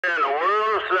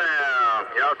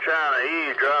trying to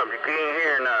eavesdrop. You can't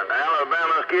hear nothing.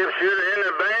 Alabama skip shooter in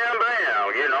the bam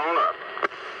bam. Get on up.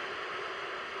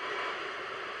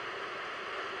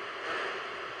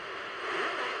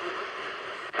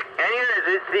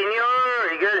 Señor, señor,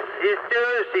 you got a sister,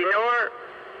 señor?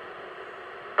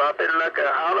 Pop it like a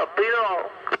jalapeno.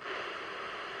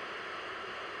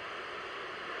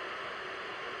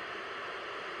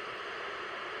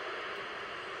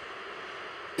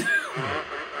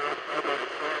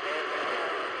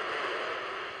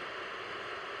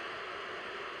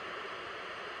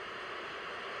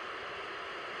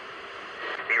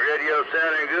 Your radio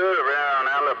sounding good around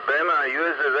Alabama,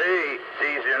 USA,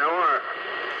 señor.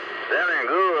 Sounding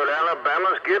good, Alabama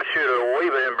skip shooter,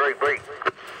 waving, break, break.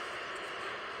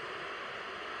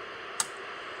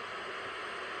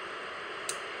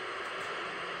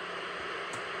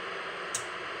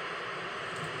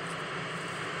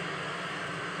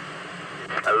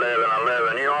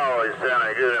 You always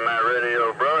sounding good in my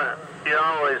radio, brother. You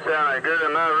always sounding good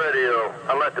in my radio.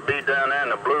 I like to be down there in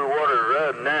the blue water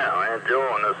right now,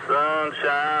 enjoying the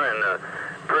sunshine and the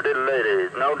pretty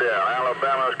ladies. No doubt,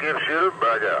 Alabama skip shooter,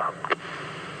 by God.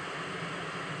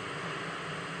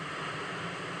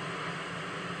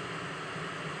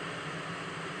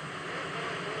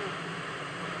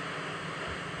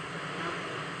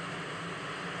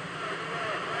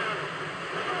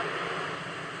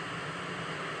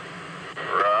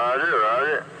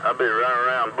 I'll be running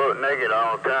around butt naked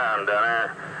all the time down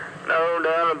there. No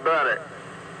doubt about it.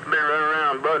 Be running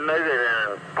around butt naked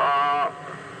and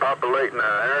populating the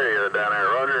area down there,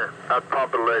 Roger. I'd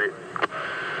populate it.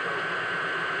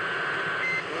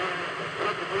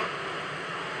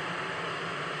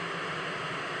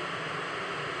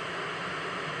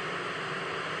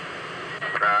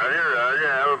 Roger. I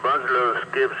have a bunch of little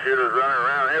skip shooters running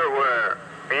around everywhere.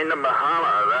 In the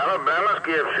Bahamas, Alabama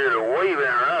skip shooter waving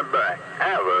right back.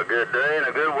 Have a good day and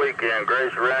a good weekend.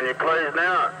 Grace around your place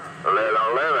now.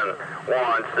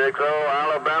 11-11-160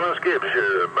 Alabama skip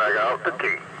shooter back off the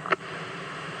tee.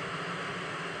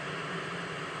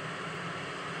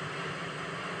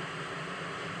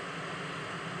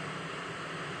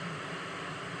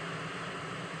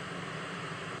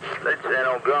 They sent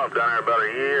on Gump down there about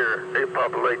a year. They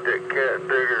populate that cat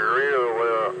digger real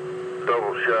well.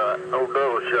 Double shot. Oh,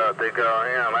 double shot they call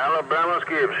him. Alabama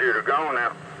skip shooter. Go on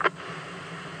now.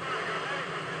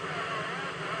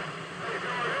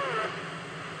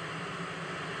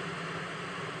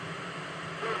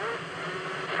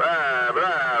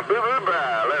 Bye.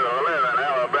 Boo-boo-bye. 11-11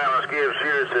 Alabama skip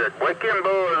shooter said, wake them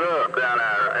boys up down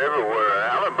there everywhere.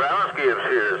 Alabama skip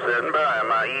shooter sitting by in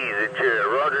my easy chair.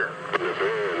 Roger.